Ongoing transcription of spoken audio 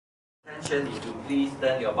attention, if you please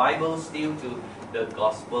turn your Bible still to the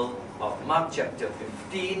Gospel of Mark chapter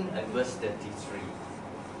 15 and verse 33.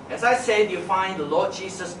 As I said, you find the Lord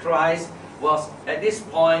Jesus Christ was at this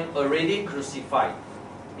point already crucified.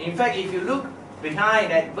 In fact, if you look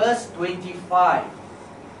behind at verse 25,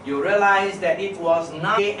 you realize that it was 9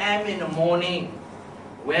 a.m. in the morning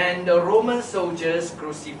when the Roman soldiers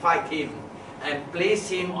crucified him and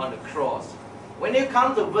placed him on the cross. When you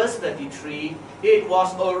come to verse 33, it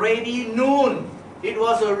was already noon. It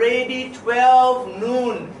was already 12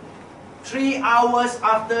 noon, 3 hours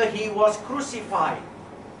after he was crucified.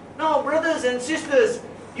 Now, brothers and sisters,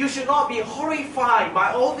 you should not be horrified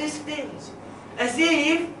by all these things, as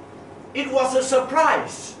if it was a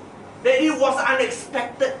surprise, that it was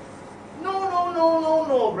unexpected.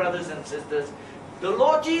 No, brothers and sisters. The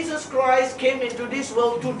Lord Jesus Christ came into this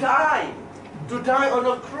world to die on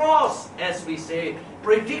a cross, as we say,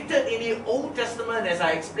 predicted in the Old Testament, as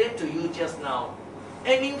I explained to you just now.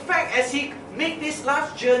 And in fact, as he made this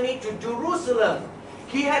last journey to Jerusalem,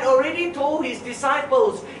 he had already told his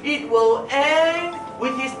disciples it will end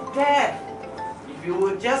with his death. If you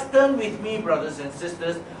would just turn with me, brothers and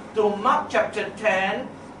sisters, to Mark chapter 10,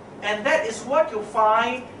 and that is what you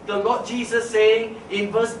find the Lord Jesus saying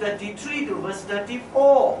in verse 33 to verse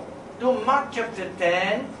 34. To Mark chapter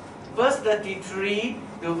 10, verse 33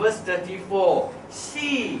 to verse 34.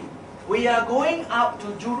 See, we are going up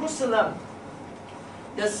to Jerusalem.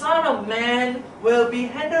 The Son of Man will be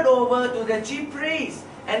handed over to the chief priests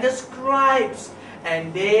and the scribes,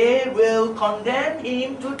 and they will condemn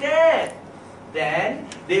him to death. Then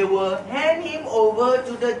they will hand him over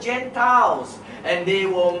to the Gentiles, and they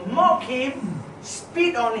will mock him,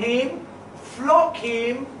 spit on him, flog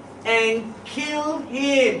him, and kill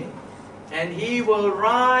him. And he will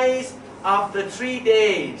rise after 3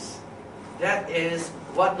 days. That is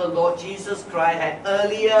what the Lord Jesus Christ had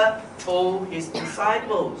earlier told his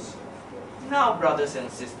disciples. Now, brothers and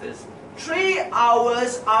sisters, 3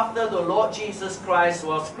 hours after the Lord Jesus Christ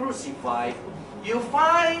was crucified, you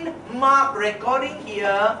find Mark recording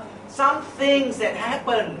here some things that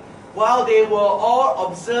happened while they were all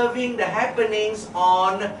observing the happenings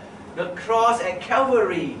on the cross at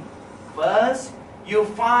Calvary. First, you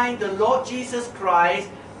find the Lord Jesus Christ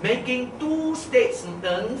making 2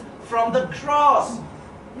 statements from the cross.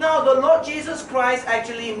 Now, the Lord Jesus Christ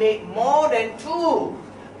actually made more than 2.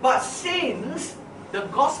 But since the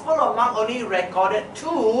Gospel of Mark only recorded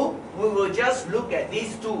 2, we will just look at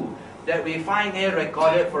these 2 that we find here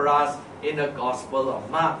recorded for us in the Gospel of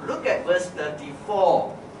Mark. Look at verse 34,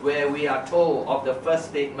 where we are told of the first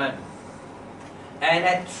statement. And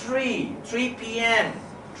at 3 p.m.,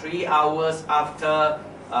 3 hours after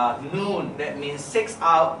noon, that means 6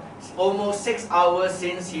 hours, almost 6 hours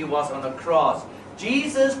since he was on the cross,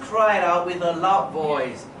 Jesus cried out with a loud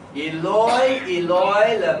voice, Eloi,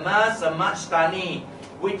 Eloi, lema sabachthani,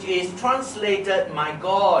 which is translated, my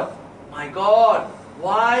God,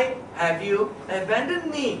 why have you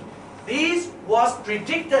abandoned me? This was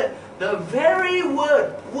predicted, the very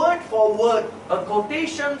word for word, a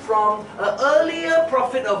quotation from an earlier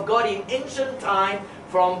prophet of God in ancient time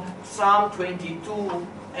from Psalm 22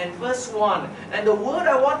 and verse 1. And the word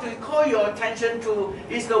I want to call your attention to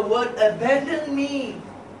is the word abandon me.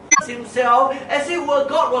 Himself, as if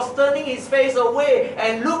God was turning his face away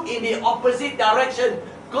and look in the opposite direction.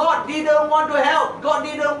 God didn't want to help. God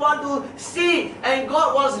didn't want to see. And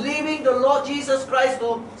God was leaving the Lord Jesus Christ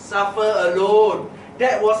to suffer alone.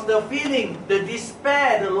 That was the feeling, the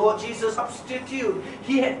despair, the Lord Jesus substitute.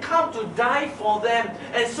 He had come to die for them.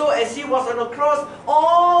 And so as he was on the cross,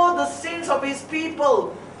 all the sins of his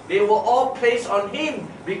people, they were all placed on him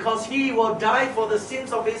because he will die for the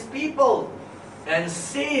sins of his people. And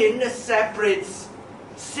sin separates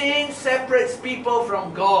people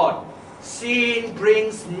from God. Sin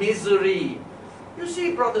brings misery. You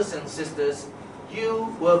see, brothers and sisters,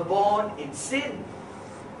 you were born in sin.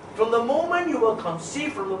 From the moment you were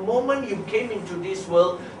conceived, from the moment you came into this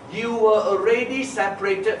world, you were already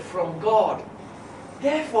separated from God.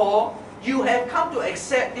 Therefore, you have come to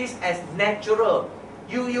accept this as natural.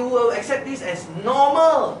 You will accept this as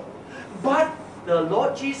normal. But the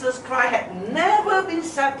Lord Jesus Christ had never been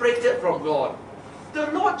separated from God.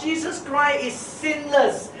 The Lord Jesus Christ is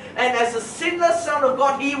sinless. And as a sinless Son of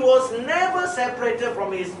God, he was never separated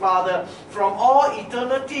from his Father from all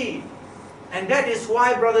eternity. And that is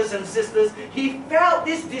why, brothers and sisters, he felt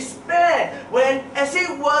this despair when, as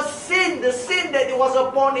it was sin, the sin that was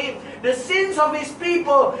upon him, the sins of his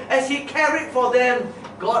people, as he carried for them,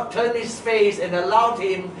 God turned his face and allowed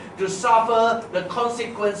him to suffer the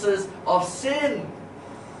consequences of sin.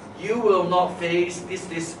 You will not face this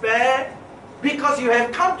despair. Because you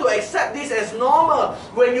have come to accept this as normal.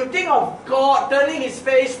 When you think of God turning His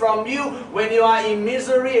face from you when you are in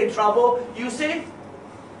misery and trouble, you say,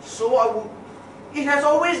 it has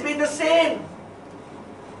always been the same.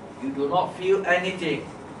 You do not feel anything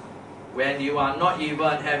when you are not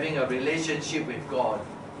even having a relationship with God.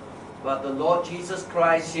 But the Lord Jesus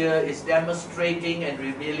Christ here is demonstrating and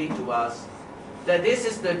revealing to us that this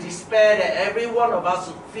is the despair that every one of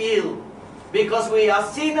us feel. Because we are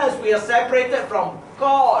sinners, we are separated from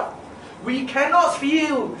God. We cannot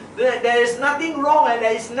feel that there is nothing wrong and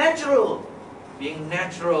that is natural. Being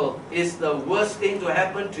natural is the worst thing to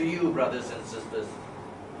happen to you, brothers and sisters.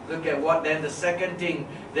 Look at what then the second thing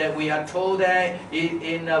that we are told there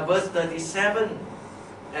in verse 37.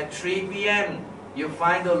 At 3 p.m. you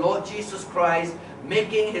find the Lord Jesus Christ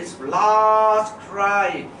making His last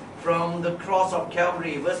cry from the cross of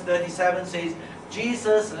Calvary. Verse 37 says,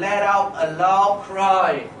 Jesus let out a loud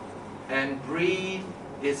cry and breathed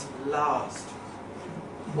His last.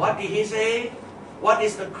 What did He say? What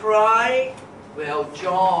is the cry? Well,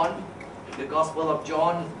 John, the Gospel of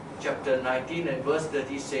John, chapter 19 and verse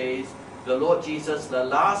 30 says, the Lord Jesus, the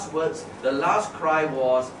last words, the last cry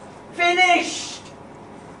was, finished!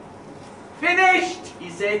 Finished! He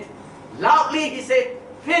said, loudly He said,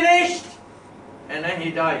 finished! And then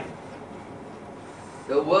He died.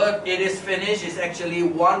 The word, it is finished, is actually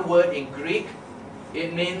one word in Greek.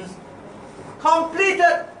 It means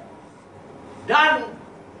completed, done.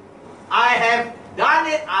 I have done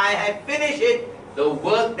it, I have finished it. The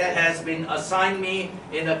work that has been assigned me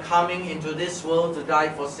in the coming into this world to die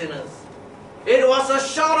for sinners. It was a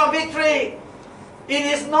shout of victory. It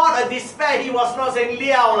is not a despair. He was not saying,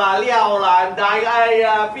 liao la, I'm dying,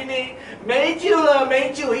 I finish, 没救了,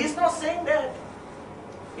 没救. He's not saying that.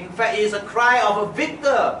 In fact, it is a cry of a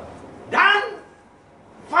victor. Done!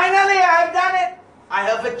 Finally, I have done it. I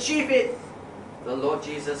have achieved it. The Lord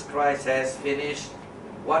Jesus Christ has finished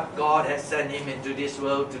what God has sent Him into this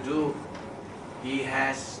world to do. He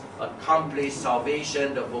has accomplished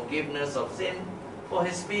salvation, the forgiveness of sin for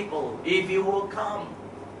His people. If you will come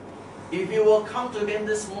to Him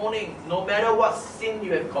this morning, no matter what sin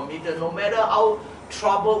you have committed, no matter how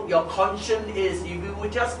troubled your conscience is, if you will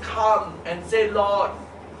just come and say, Lord,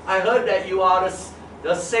 I heard that you are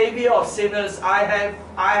the Savior of sinners. I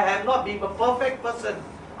have not been a perfect person.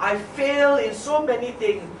 I fail in so many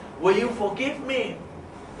things. Will you forgive me?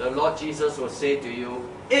 The Lord Jesus will say to you,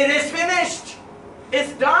 it is finished.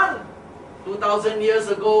 It's done. 2,000 years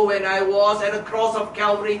ago when I was at the cross of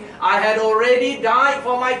Calvary, I had already died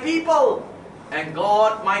for my people. And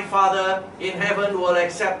God, my Father in heaven, will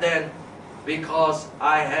accept them because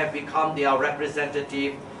I have become their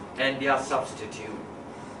representative and their substitute.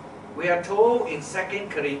 We are told in 2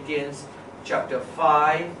 Corinthians chapter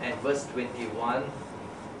 5 and verse 21,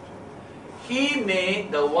 He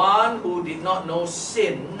made the one who did not know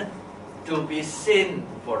sin to be sin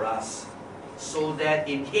for us, so that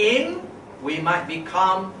in Him we might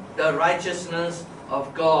become the righteousness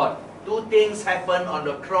of God. Two things happen on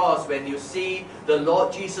the cross when you see the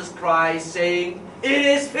Lord Jesus Christ saying, it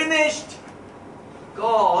is finished.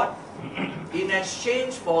 God, in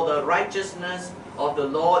exchange for the righteousness of the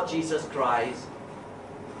Lord Jesus Christ,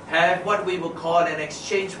 have what we would call an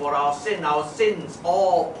exchange for our sin. Our sins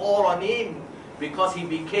all fall on Him because He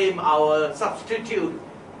became our substitute.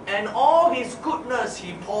 And all His goodness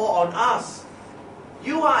He poured on us.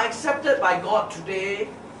 You are accepted by God today,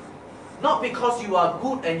 not because you are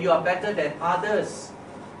good and you are better than others.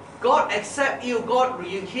 God accept you, God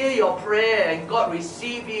hear your prayer, and God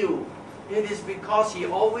receive you. It is because He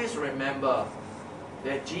always remember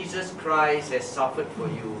that Jesus Christ has suffered for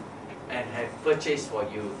you and have purchased for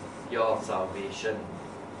you your salvation.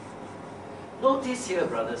 Notice here,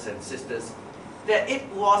 brothers and sisters, that it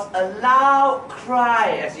was a loud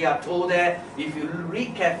cry, as you are told there. If you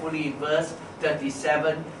read carefully in verse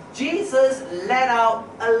 37, Jesus let out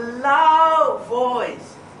a loud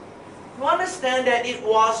voice. You understand that it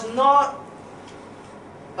was not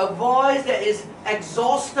a voice that is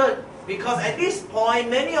exhausted, because at this point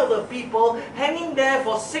many of the people hanging there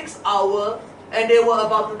for 6 hours and they were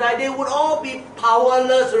about to die, they would all be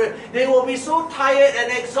powerless. They will be so tired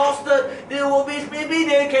and exhausted. They will be, maybe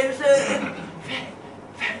they can say,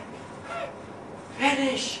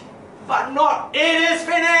 finish, but not, it is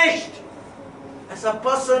finished. As a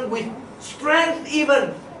person with strength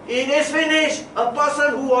even, it is finished. A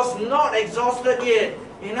person who was not exhausted yet.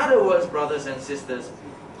 In other words, brothers and sisters,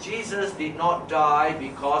 Jesus did not die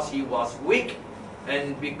because He was weak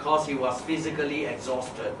and because He was physically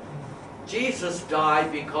exhausted. Jesus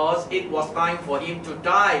died because it was time for Him to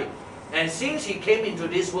die. And since He came into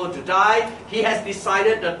this world to die, He has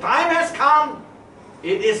decided the time has come.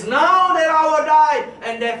 It is now that I will die,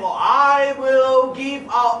 and therefore I will give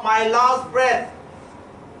out my last breath.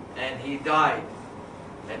 And He died.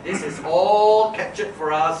 And this is all captured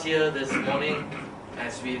for us here this morning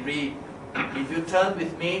as we read. If you turn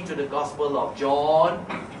with me to the Gospel of John,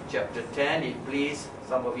 chapter 10, if please,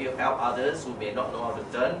 some of you help others who may not know how to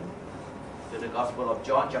turn to the Gospel of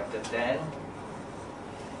John, chapter 10.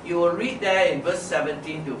 You will read there in verse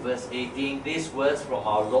 17 to verse 18 these words from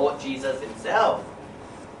our Lord Jesus Himself.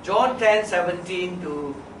 John 10, 17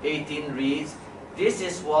 to 18 reads, "This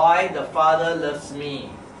is why the Father loves me,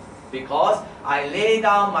 because I lay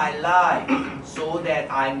down my life so that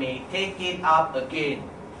I may take it up again.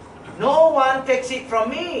 No one takes it from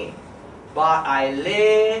me, but I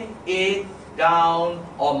lay it down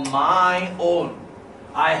on my own.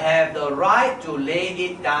 I have the right to lay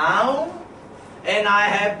it down, and I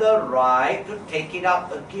have the right to take it up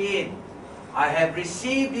again. I have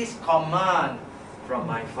received this command from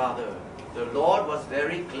my Father." The Lord was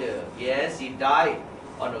very clear. Yes, He died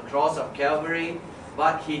on the cross of Calvary,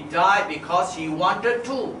 but He died because He wanted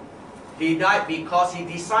to. He died because He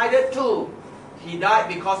decided to. He died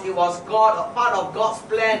because it was God, a part of God's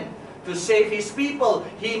plan to save His people.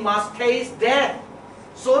 He must taste death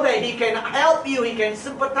so that He can help you, He can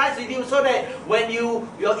sympathize with you, so that when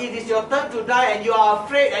it is your turn to die and you are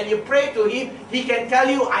afraid and you pray to Him, He can tell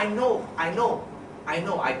you, I know,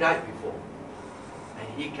 I died before. And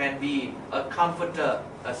He can be a comforter,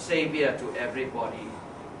 a savior to everybody.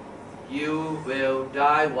 You will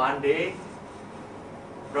die one day,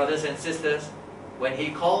 brothers and sisters. When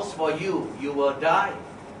He calls for you, you will die.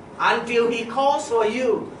 Until He calls for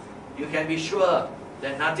you, you can be sure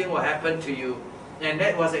that nothing will happen to you. And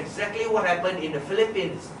that was exactly what happened in the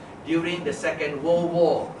Philippines during the Second World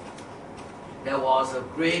War. There was a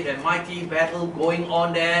great and mighty battle going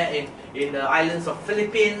on there in the islands of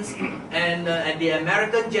Philippines, and the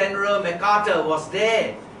American General MacArthur was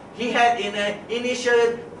there. He had in the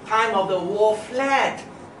initial time of the war fled,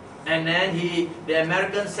 and then the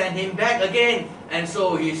Americans sent him back again, and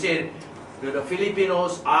so he said to the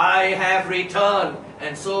Filipinos, "I have returned."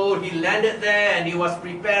 And so he landed there, and he was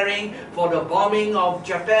preparing for the bombing of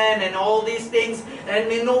Japan and all these things.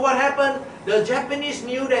 And you know what happened? The Japanese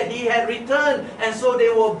knew that he had returned, and so they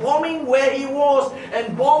were bombing where he was,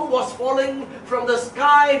 and bomb was falling from the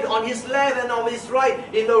sky on his left and on his right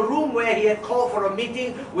in the room where he had called for a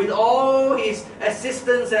meeting with all his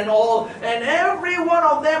assistants and all. And every one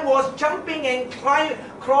of them was jumping and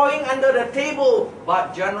crawling under the table.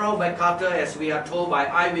 But General MacArthur, as we are told by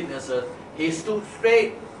eyewitnesses, he stood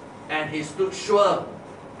straight and he stood sure,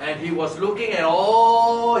 and he was looking at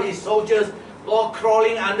all his soldiers all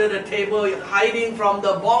crawling under the table, hiding from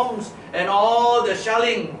the bombs and all the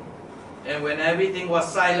shelling. And when everything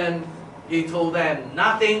was silent, he told them,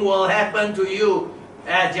 "Nothing will happen to you,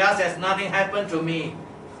 just as nothing happened to me,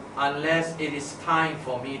 unless it is time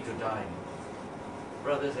for me to die."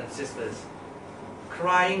 Brothers and sisters,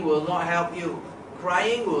 crying will not help you.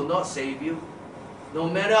 Crying will not save you. No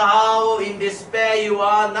matter how in despair you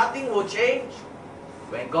are, nothing will change.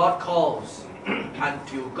 When God calls,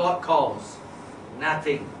 until God calls,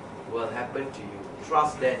 nothing will happen to you.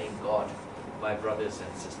 Trust then in God, my brothers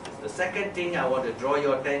and sisters. The second thing I want to draw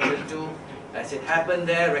your attention to, as it happened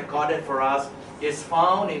there, recorded for us, is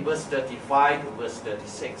found in verse 35 to verse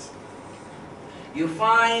 36. You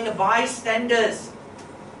find bystanders,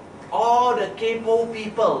 all the Kepo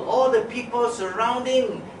people, all the people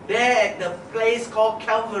surrounding there at the place called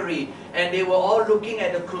Calvary, and they were all looking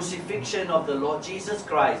at the crucifixion of the Lord Jesus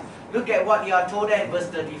Christ. Look at what you are told there in verse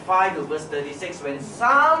 35 to verse 36. When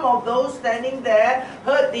some of those standing there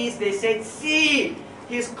heard this, they said, "See,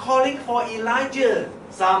 he's calling for Elijah."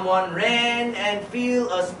 Someone ran and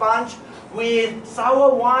filled a sponge with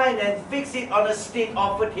sour wine and fixed it on a stick,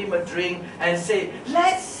 offered him a drink, and said,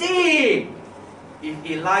 "Let's see if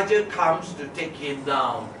Elijah comes to take him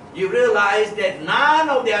down." You realize that none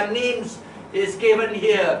of their names is given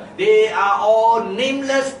here. They are all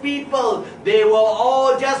nameless people. They were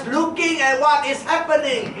all just looking at what is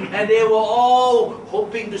happening, and they were all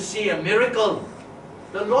hoping to see a miracle.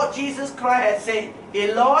 The Lord Jesus Christ had said,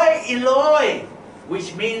 "Eloi, Eloi,"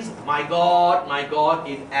 which means my God,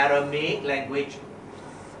 in Aramaic language.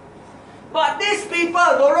 But these people,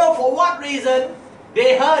 don't know for what reason,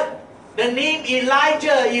 they heard the name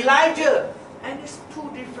Elijah, Elijah. And it's two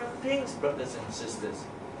different things, brothers and sisters.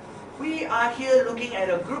 We are here looking at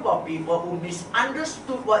a group of people who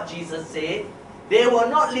misunderstood what Jesus said. They were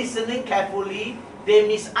not listening carefully. They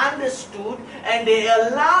misunderstood, and they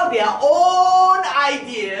allowed their own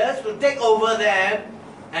ideas to take over them.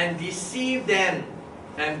 and deceived them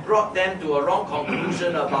and brought them to a wrong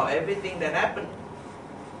conclusion about everything that happened.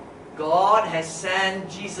 God has sent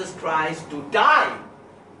Jesus Christ to die.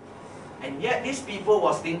 And yet these people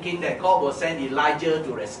was thinking that God will send Elijah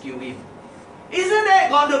to rescue him. Isn't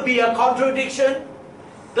that going to be a contradiction?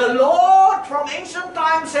 The Lord from ancient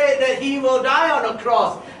times said that he will die on a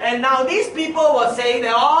cross. And now these people were saying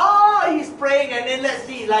that, oh, he's praying, and then let's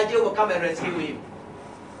see, Elijah will come and rescue him.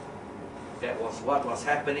 That was what was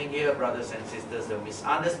happening here, brothers and sisters, the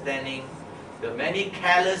misunderstanding. The many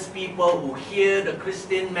careless people who hear the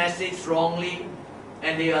Christian message wrongly,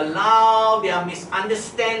 and they allow their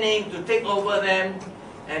misunderstanding to take over them,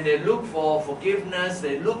 and they look for forgiveness,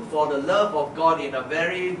 they look for the love of God in a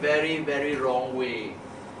very, very, very wrong way.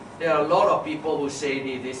 There are a lot of people who say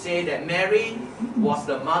this. They say that Mary was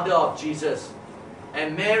the mother of Jesus,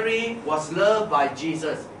 and Mary was loved by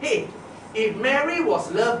Jesus. Hey, if Mary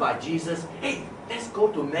was loved by Jesus, hey, let's go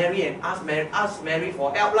to Mary and ask Mary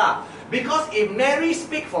for help lah. Because if Mary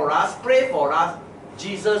speak for us, pray for us,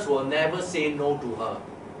 Jesus will never say no to her.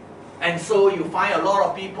 And so you find a lot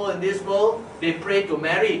of people in this world, they pray to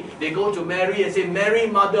Mary. They go to Mary and say, Mary,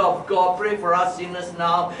 Mother of God, pray for us sinners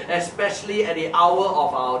now, especially at the hour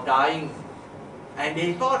of our dying. And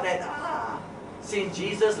they thought that, since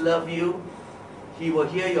Jesus loves you, he will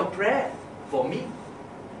hear your prayer for me.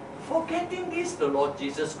 Forgetting this, the Lord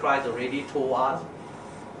Jesus Christ already told us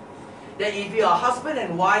that if you are husband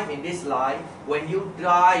and wife in this life, when you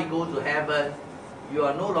die, go to heaven, you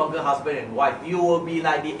are no longer husband and wife. You will be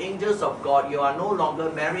like the angels of God. You are no longer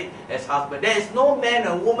married as husband. There is no man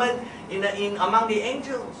and woman among the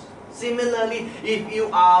angels. Similarly, if you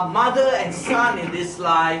are mother and son in this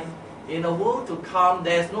life, in the world to come,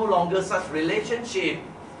 there is no longer such relationship.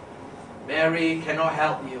 Mary cannot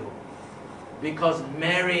help you, because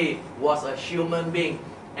Mary was a human being,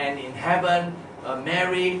 and in heaven,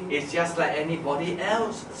 Mary is just like anybody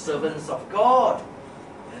else, servants of God.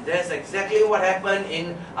 And that's exactly what happened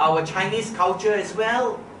in our Chinese culture as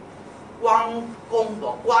well. Guang Gong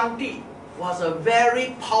or Guang Di was a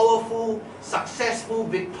very powerful, successful,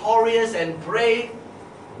 victorious and brave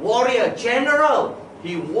warrior, general.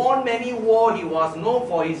 He won many wars. He was known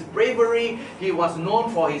for his bravery. He was known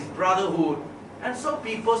for his brotherhood. And so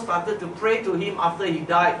people started to pray to him after he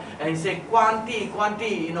died, and he said, Guan Di,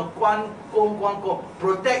 Guan Gong,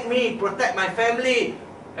 protect me, protect my family.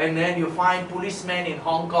 And then you find policemen in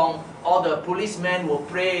Hong Kong, all the policemen will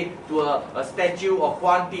pray to a statue of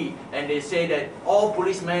Guan Di, and they say that all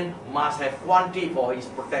policemen must have Guan Di for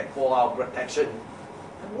our protection.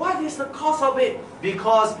 And what is the cause of it?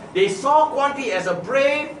 Because they saw Guan Di as a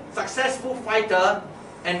brave, successful fighter,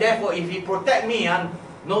 and therefore if he protect me,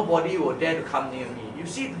 nobody will dare to come near me. You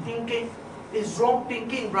see the thinking? It's wrong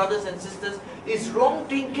thinking, brothers and sisters. It's wrong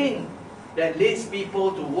thinking that leads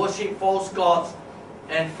people to worship false gods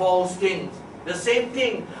and false things. The same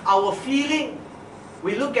thing, our feeling.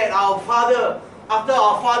 We look at our father. After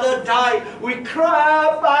our father died, we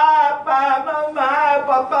cry, Papa, Mama,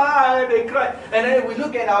 Papa, they cry. And then we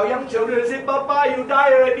look at our young children and say, Papa, you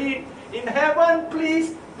died already. In heaven,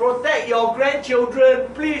 please protect your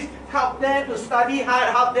grandchildren. Please help them to study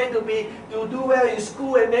hard, help them to do well in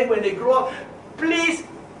school, and then when they grow up, please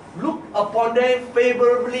look upon them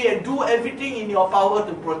favorably and do everything in your power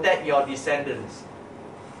to protect your descendants.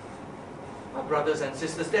 My brothers and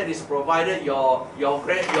sisters, that is provided your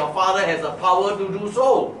father has the power to do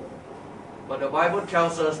so. But the Bible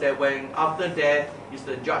tells us that when after death is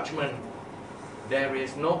the judgment, there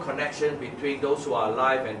is no connection between those who are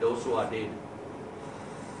alive and those who are dead.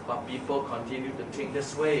 But people continue to think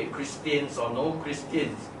this way, Christians or no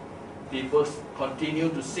Christians. People continue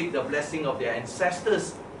to seek the blessing of their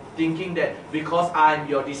ancestors, thinking that because I am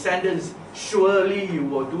your descendants, surely you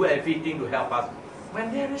will do everything to help us.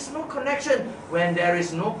 When there is no connection, when there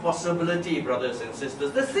is no possibility, brothers and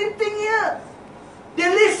sisters. The same thing here. They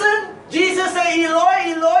listen. Jesus said,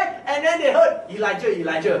 Eloi, Eloi, and then they heard, Elijah,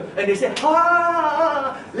 Elijah. And they said,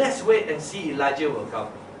 let's wait and see Elijah will come.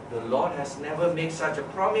 The Lord has never made such a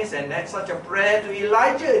promise and had such a prayer to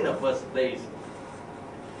Elijah in the first place.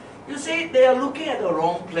 You see, they are looking at the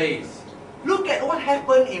wrong place. Look at what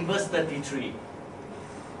happened in verse 33.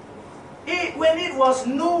 When it was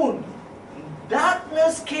noon,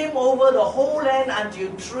 darkness came over the whole land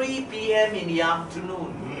until 3 p.m. in the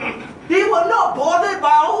afternoon. They were not bothered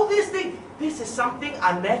by all these things. This is something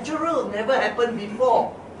unnatural, never happened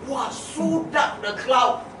before. Wow, so dark the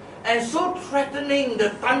cloud, and so threatening the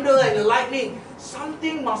thunder and the lightning.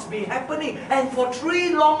 Something must be happening. And for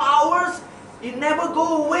 3 long hours, it never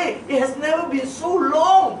go away. It has never been so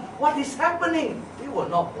long. What is happening? They were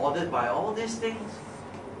not bothered by all these things.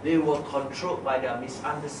 They were controlled by their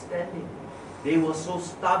misunderstanding. They were so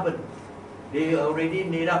stubborn. They already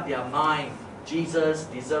made up their mind. Jesus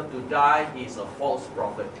deserved to die. He is a false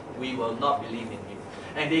prophet. We will not believe in him.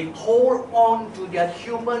 And they hold on to their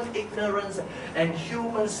human ignorance and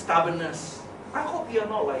human stubbornness. I hope you are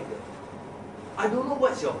not like that. I don't know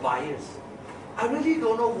what's your bias. I really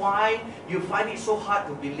don't know why you find it so hard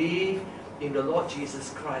to believe in the Lord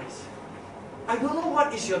Jesus Christ. I don't know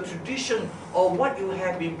what is your tradition or what you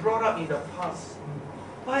have been brought up in the past.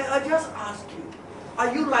 But I just ask you,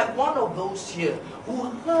 are you like one of those here who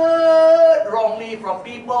heard wrongly from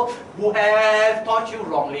people who have taught you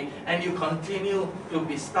wrongly, and you continue to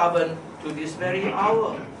be stubborn to this very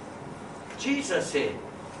hour? Jesus said,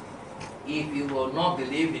 if you will not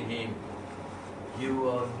believe in him, you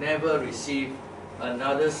will never receive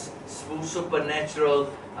another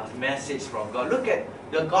supernatural message from God. Look at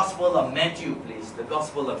the Gospel of Matthew, please. The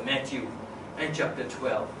Gospel of Matthew and chapter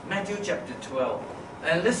 12. Matthew chapter 12.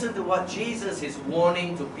 And listen to what Jesus is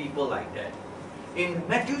warning to people like that. In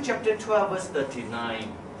Matthew chapter 12 verse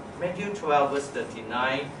 39. Matthew 12 verse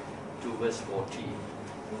 39 to verse 40.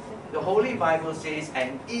 The Holy Bible says,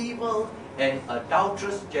 an evil and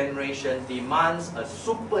adulterous generation demands a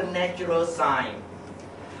supernatural sign.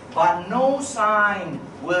 But no sign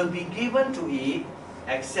will be given to it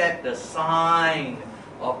except the sign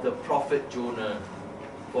of the prophet Jonah.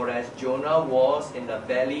 For as Jonah was in the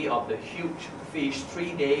belly of the huge fish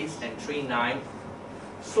 3 days and 3 nights,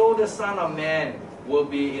 so the Son of Man will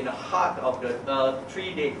be in the heart of the earth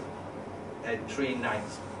 3 days and 3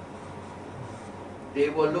 nights. They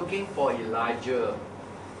were looking for Elijah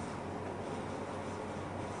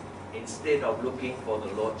instead of looking for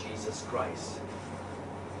the Lord Jesus Christ.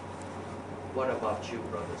 What about you,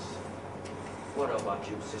 brothers? What about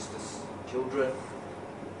you, sisters, children?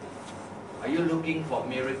 Are you looking for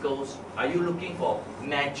miracles? Are you looking for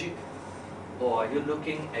magic? Or are you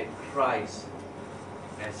looking at Christ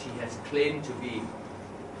as he has claimed to be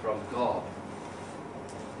from God?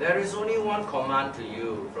 There is only one command to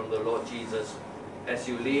you from the Lord Jesus as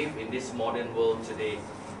you live in this modern world today.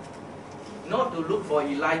 Not to look for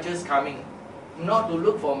Elijah's coming, not to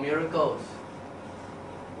look for miracles.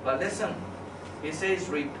 But listen, he says,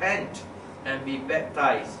 repent and be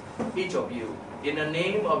baptized, each of you, in the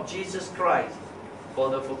name of Jesus Christ, for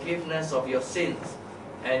the forgiveness of your sins,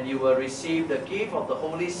 and you will receive the gift of the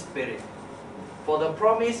Holy Spirit. For the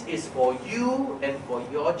promise is for you and for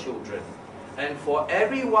your children, and for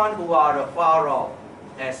everyone who are afar off,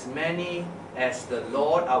 as many as the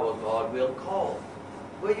Lord our God will call.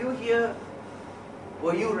 Will you hear?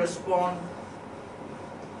 Will you respond?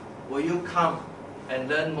 Will you come and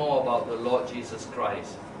learn more about the Lord Jesus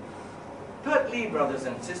Christ? Thirdly, brothers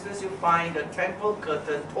and sisters, you find the temple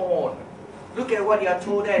curtain torn. Look at what you are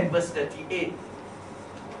told there in verse 38.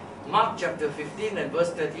 Mark chapter 15 and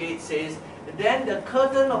verse 38 says, then the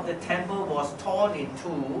curtain of the temple was torn in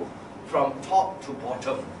two from top to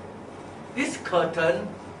bottom. This curtain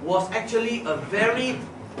was actually a very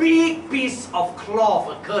big piece of cloth,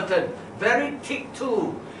 a curtain, very thick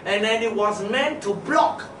too. And then it was meant to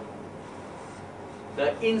block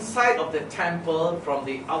the inside of the temple from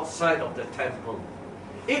the outside of the temple.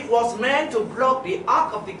 It was meant to block the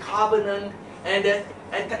Ark of the Covenant and the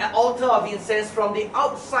altar of incense from the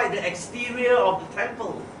outside, the exterior of the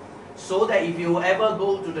temple. So that if you ever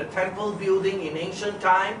go to the temple building in ancient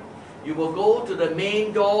time, you will go to the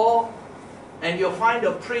main door and you'll find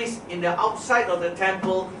the priest in the outside of the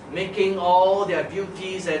temple making all their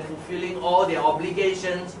duties and fulfilling all their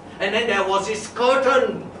obligations. And then there was this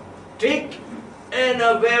curtain, thick and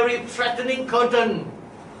a very threatening curtain.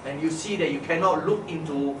 And you see that you cannot look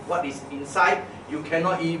into what is inside. You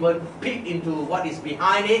cannot even peek into what is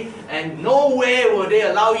behind it. And nowhere will they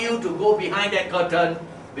allow you to go behind that curtain,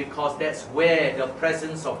 because that's where the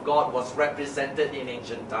presence of God was represented in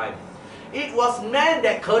ancient time. It was meant,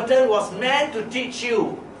 that curtain was meant to teach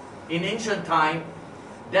you in ancient time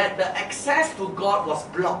that the access to God was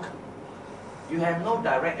blocked. You have no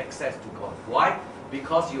direct access to God. Why?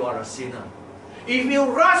 Because you are a sinner. If you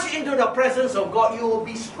rush into the presence of God, you will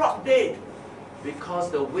be struck dead. Because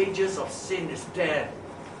the wages of sin is death.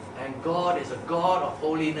 And God is a God of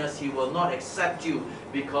holiness. He will not accept you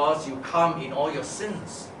because you come in all your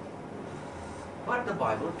sins. But the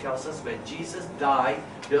Bible tells us when Jesus died,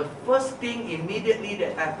 the first thing immediately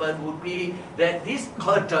that happened would be that this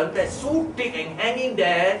curtain that's so thick and hanging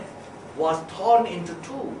there was torn into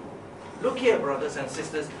two. Look here, brothers and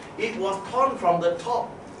sisters. It was torn from the top.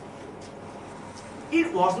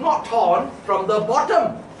 It was not torn from the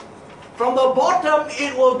bottom. From the bottom,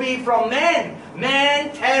 it will be from man.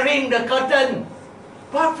 Man tearing the curtain.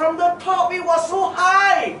 But from the top, it was so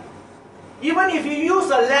high. Even if you use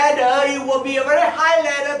a ladder, it will be a very high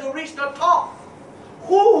ladder to reach the top.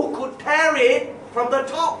 Who could tear it from the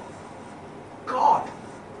top? God.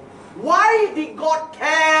 Why did God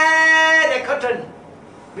tear the curtain?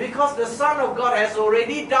 Because the Son of God has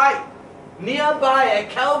already died nearby at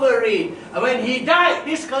Calvary. And when He died,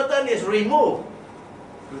 this curtain is removed.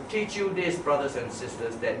 To teach you this, brothers and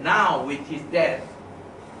sisters, that now with His death,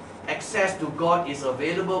 access to God is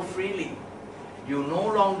available freely. You no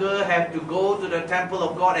longer have to go to the temple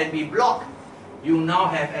of God and be blocked. You now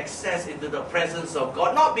have access into the presence of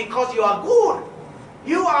God. Not because you are good.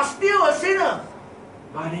 You are still a sinner.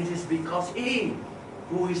 But it is because He,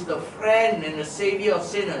 who is the friend and the Savior of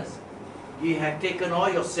sinners, He has taken all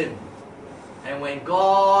your sin. And when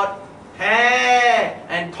God tear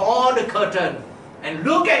and tore the curtain and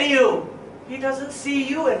look at you, He doesn't see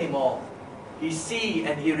you anymore. He sees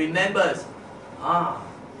and He remembers,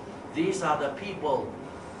 these are the people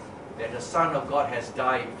that the Son of God has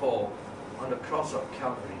died for on the cross of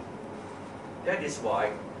Calvary. That is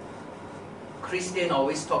why Christians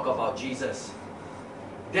always talk about Jesus.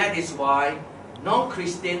 That is why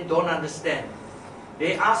non-Christians don't understand.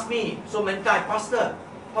 They ask me so many times, Pastor,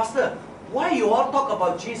 why you all talk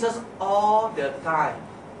about Jesus all the time?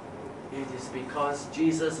 It is because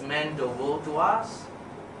Jesus meant the world to us.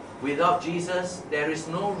 Without Jesus, there is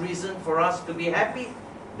no reason for us to be happy.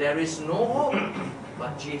 There is no hope.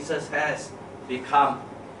 But Jesus has become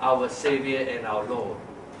our Savior and our Lord.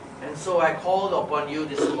 And so I called upon you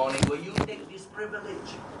this morning. Will you take this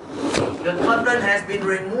privilege? The curtain has been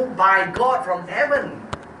removed by God from heaven.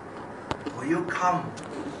 Will you come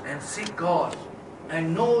and seek God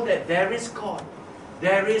and know that there is God?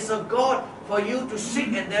 There is a God for you to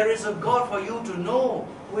seek and there is a God for you to know.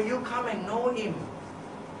 Will you come and know Him?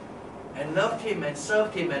 And love Him and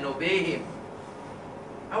serve Him and obey Him?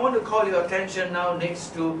 I want to call your attention now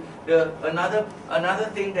next to another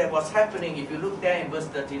thing that was happening. If you look there in verse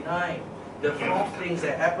 39, the four things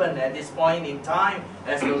that happened at this point in time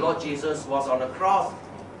as the Lord Jesus was on the cross.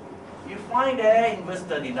 You find there in verse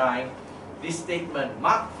 39 this statement,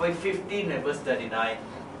 Mark 15 and verse 39.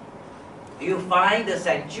 You find the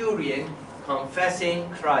centurion confessing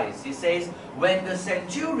Christ. He says, when the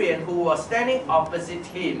centurion who was standing opposite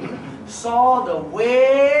him saw the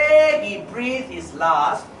way he breathed his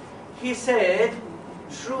last, he said,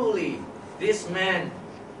 truly, this man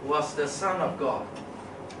was the Son of God.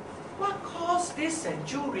 What caused this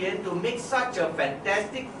centurion to make such a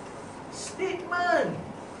fantastic statement?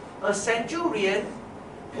 A centurion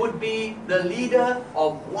would be the leader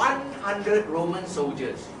of 100 Roman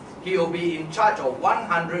soldiers. He will be in charge of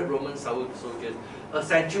 100 Roman soldiers. A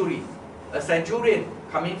centurion,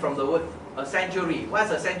 coming from the word a century.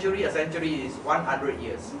 What's a century? A century is 100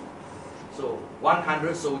 years. So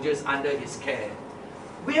 100 soldiers under his care.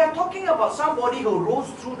 We are talking about somebody who rose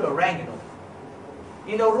through the rank, you know.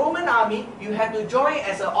 In the Roman army, you had to join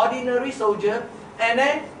as an ordinary soldier, and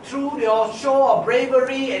then through your show of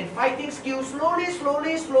bravery and fighting skills,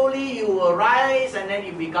 slowly you will rise, and then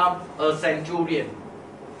you become a centurion.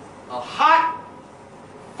 A hard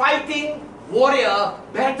fighting warrior,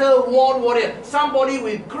 battle-worn warrior, somebody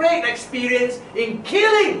with great experience in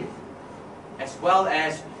killing, as well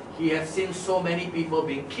as he has seen so many people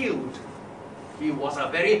being killed. He was a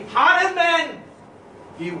very hardened man.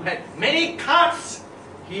 He had many cuts.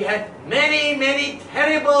 He had many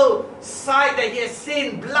terrible sights that he has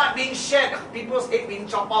seen, blood being shed, people's head being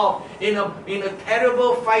chopped off in a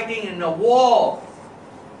terrible fighting in a war.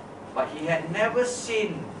 But he had never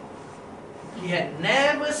seen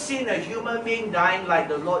a human being dying like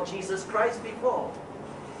the Lord Jesus Christ before.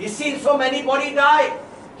 He's seen so many bodies die.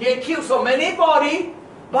 He had killed so many bodies.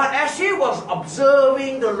 But as he was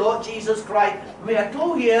observing the Lord Jesus Christ, we are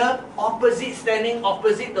told here, standing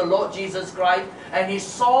opposite the Lord Jesus Christ, and he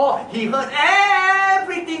heard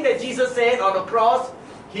everything that Jesus said on the cross.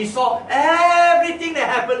 He saw everything that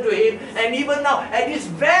happened to him. And even now, at this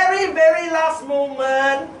very last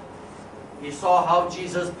moment, he saw how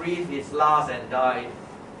Jesus breathed his last and died.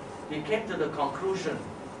 He came to the conclusion,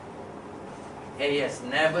 and he has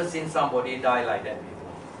never seen somebody die like that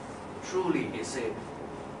before. Truly, he said,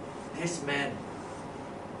 this man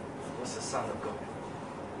was the Son of God.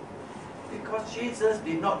 Because Jesus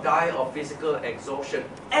did not die of physical exhaustion.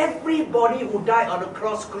 Everybody who died on the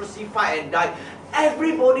cross, crucified and died,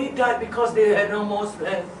 everybody died because they had no more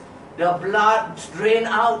strength. Their blood drained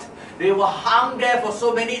out. They were hung there for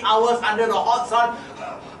so many hours under the hot sun.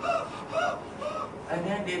 And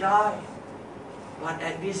then they died. But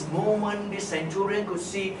at this moment, this centurion could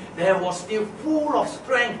see there was still full of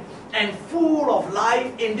strength and full of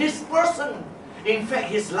life in this person. In fact,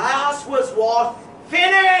 his last words was,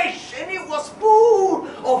 "Finish!" And it was full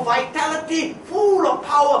of vitality, full of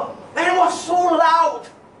power, and it was so loud.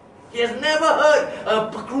 He has never heard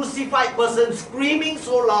a crucified person screaming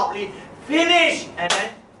so loudly, "Finish!" and then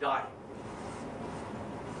die.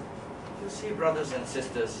 You see, brothers and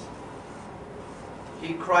sisters,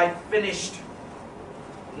 he cried, "Finished,"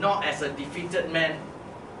 not as a defeated man.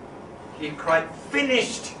 He cried,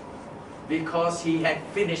 "Finished," because he had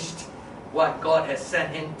finished what God has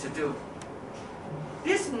sent him to do.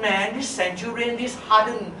 This man, this centurion, this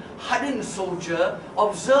hardened soldier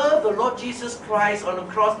observed the Lord Jesus Christ on the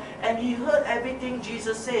cross, and he heard everything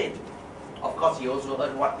Jesus said. Of course, he also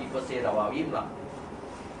heard what people said about him.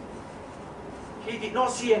 He did not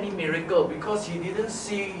see any miracle because he didn't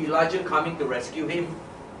see Elijah coming to rescue him.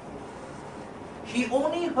 He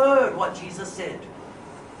only heard what Jesus said.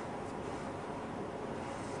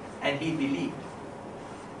 And he believed.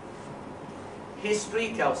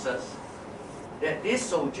 History tells us that this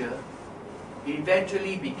soldier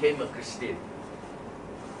eventually became a Christian.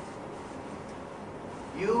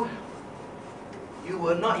 You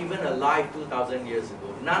were not even alive 2,000 years ago.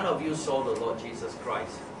 None of you saw the Lord Jesus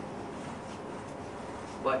Christ.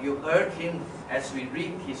 But you heard him as we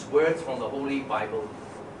read his words from the Holy Bible.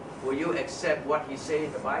 Will you accept what he said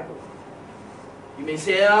in the Bible? You may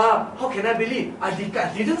say, how can I believe? I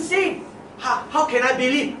didn't see. How can I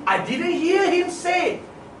believe? I didn't hear him say.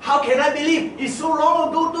 How can I believe? It's so long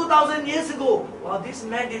ago, 2,000 years ago. Well, this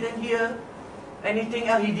man didn't hear anything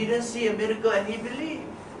else. He didn't see a miracle and he believed.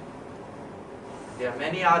 There are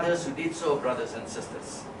many others who did so, brothers and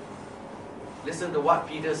sisters. Listen to what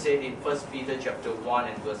Peter said in 1 Peter chapter 1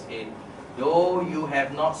 and verse 8. Though you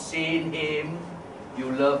have not seen him,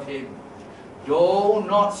 you love him. Though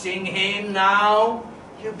not seeing him now,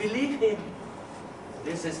 you believe him.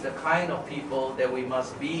 This is the kind of people that we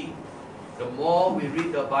must be. The more we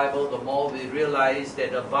read the Bible, the more we realize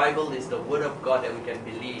that the Bible is the Word of God that we can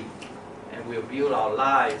believe. And we'll build our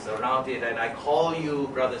lives around it. And I call you,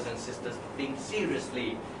 brothers and sisters, to think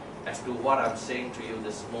seriously as to what I'm saying to you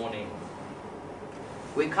this morning.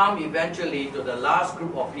 We come eventually to the last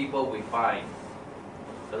group of people we find.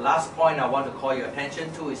 The last point I want to call your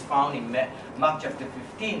attention to is found in Mark chapter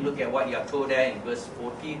 15. Look at what you are told there in verse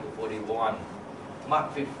 40 to 41.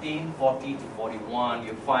 Mark 15, 40 to 41,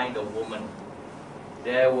 you find a woman.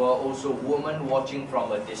 There were also women watching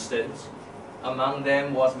from a distance. Among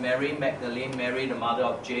them was Mary Magdalene, Mary the mother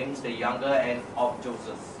of James the younger and of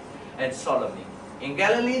Joseph, and Salome. In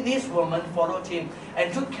Galilee, this woman followed him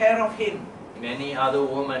and took care of him. Many other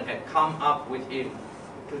women had come up with him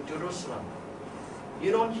to Jerusalem.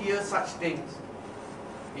 You don't hear such things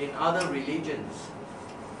in other religions.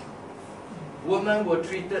 Women were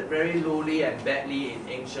treated very lowly and badly in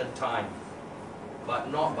ancient times,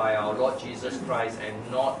 but not by our Lord Jesus Christ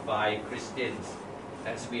and not by Christians,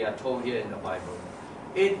 as we are told here in the Bible.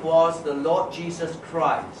 It was the Lord Jesus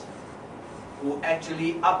Christ who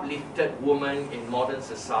actually uplifted women in modern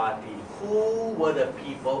society. Who were the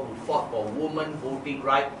people who fought for women voting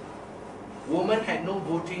right? Women had no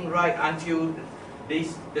voting right until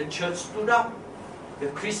the church stood up. The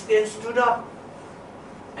Christians stood up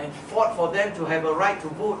and fought for them to have a right to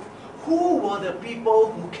vote. Who were the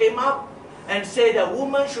people who came up and said that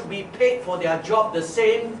women should be paid for their job the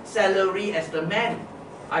same salary as the men?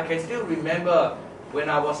 I can still remember when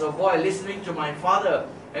I was a boy listening to my father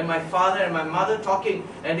and my mother talking,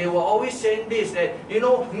 and they were always saying this, that, you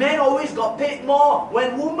know, men always got paid more,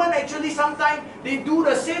 when women actually sometimes they do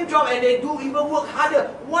the same job and they do even work harder.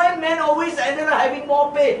 Why men always ended up having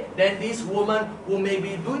more pay than these women who may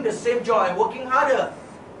be doing the same job and working harder?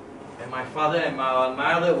 And my father and my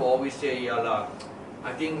mother will always say, "Yala,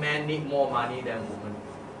 I think men need more money than women."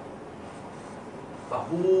 But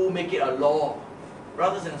who make it a law?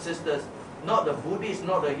 Brothers and sisters, not the Buddhists,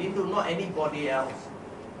 not the Hindu, not anybody else.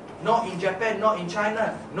 Not in Japan, not in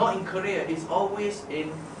China, not in Korea. It's always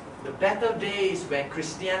in the better days when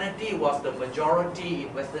Christianity was the majority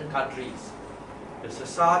in Western countries. The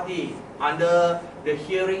society, under the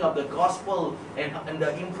hearing of the gospel and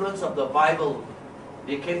the influence of the Bible,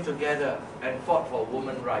 they came together and fought for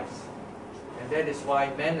women's rights. And that is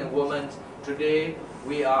why men and women today,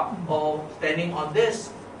 we are all standing on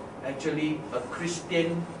this, actually a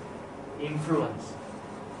Christian influence.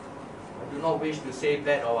 I do not wish to say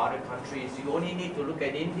bad of other countries. You only need to look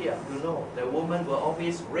at India to know that women were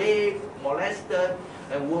always raped, molested,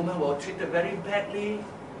 and women were treated very badly.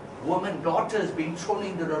 Women, daughters being thrown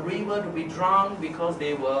into the river to be drowned because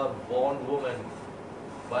they were born women,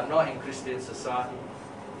 but not in Christian society.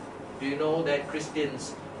 Do you know that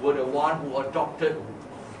Christians were the one who adopted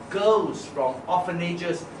girls from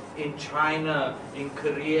orphanages in China, in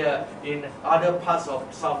Korea, in other parts of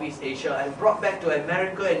Southeast Asia, and brought back to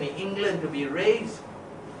America and in England to be raised.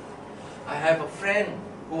 I have a friend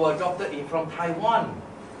who was adopted from Taiwan,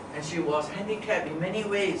 and she was handicapped in many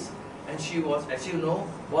ways, and she was, as you know,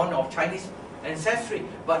 born of Chinese ancestry,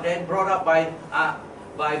 but then brought up by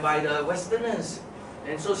the Westerners.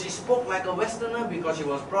 And so she spoke like a Westerner because she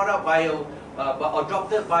was brought up by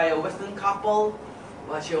adopted by a Western couple.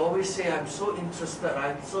 But she always say, I'm so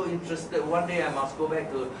interested, one day I must go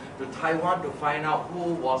back to Taiwan to find out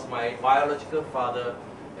who was my biological father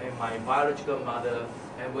and my biological mother,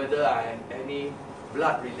 and whether I have any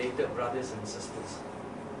blood-related brothers and sisters.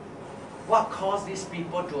 What caused these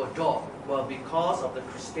people to adopt? Well, because of the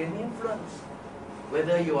Christian influence.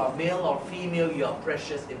 Whether you are male or female, you are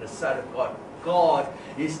precious in the sight of God. God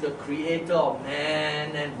is the creator of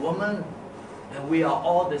man and woman, and we are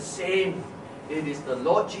all the same. It is the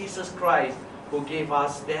Lord Jesus Christ who gave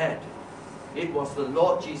us that. It was the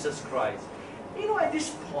Lord Jesus Christ. You know, at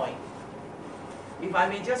this point, if I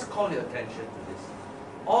may just call your attention to this,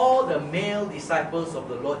 all the male disciples of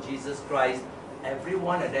the Lord Jesus Christ, every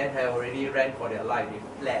one of them have already ran for their life. They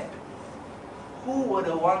fled. Who were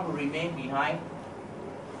the ones who remained behind?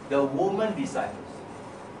 The woman disciples.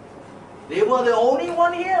 They were the only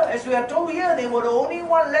one here, as we are told here, they were the only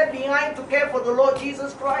one left behind to care for the Lord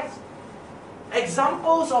Jesus Christ.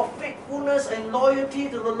 Examples of faithfulness and loyalty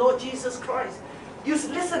to the Lord Jesus Christ. You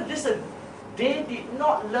listen. They did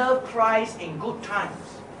not love Christ in good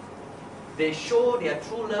times. They show their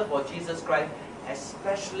true love for Jesus Christ,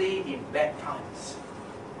 especially in bad times.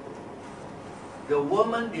 The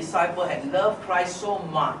woman disciple had loved Christ so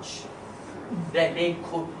much that they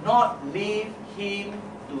could not leave him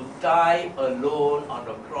to die alone on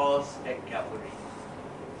the cross at Calvary.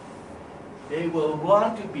 They will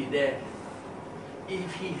want to be there.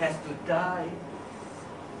 If he has to die,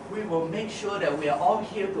 we will make sure that we are all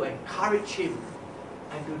here to encourage him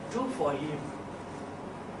and to do for him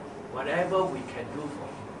whatever we can do for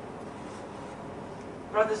him.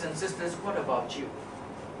 Brothers and sisters, what about you?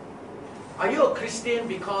 Are you a Christian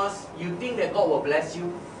because you think that God will bless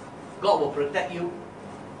you? God will protect you?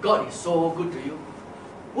 God is so good to you?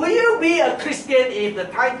 Will you be a Christian if the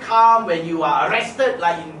time comes when you are arrested,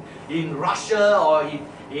 like in Russia or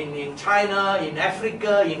in China, in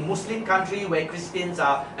Africa, in Muslim country where Christians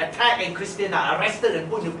are attacked and Christians are arrested and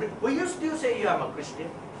put in prison? Will you still say you are a Christian?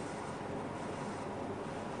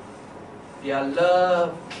 Their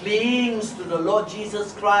love clings to the Lord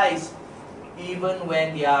Jesus Christ even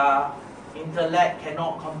when their intellect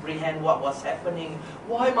cannot comprehend what was happening.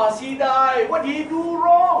 Why must he die? What did he do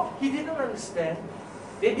wrong? He didn't understand.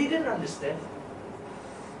 They didn't understand.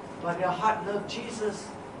 But their heart loved Jesus.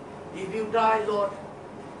 If you die, Lord,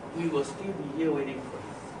 we will still be here waiting for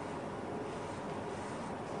you.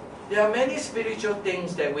 There are many spiritual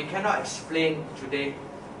things that we cannot explain today.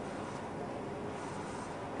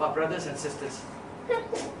 But brothers and sisters,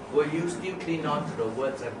 will you still cling on to the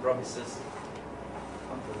words and promises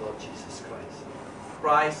of the Lord Jesus Christ?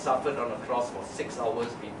 Christ suffered on the cross for 6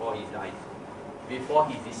 hours before he died, before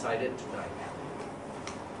he decided to die.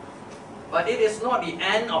 But it is not the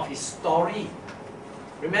end of his story.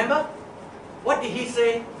 Remember? What did he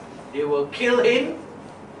say? They will kill him,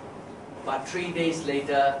 but 3 days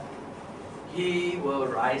later, he will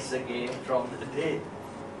rise again from the dead.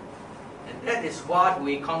 And that is what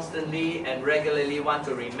we constantly and regularly want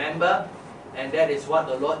to remember, and that is what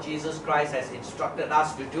the Lord Jesus Christ has instructed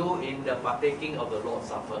us to do in the partaking of the Lord's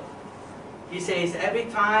Supper. He says, every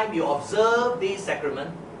time you observe this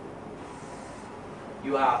sacrament,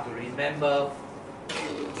 you are to remember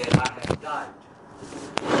that I have died.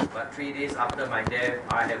 But 3 days after my death,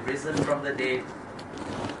 I have risen from the dead,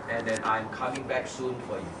 and that I am coming back soon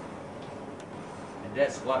for you. And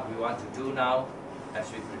that's what we want to do now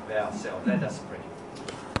as we prepare ourselves. Let us pray.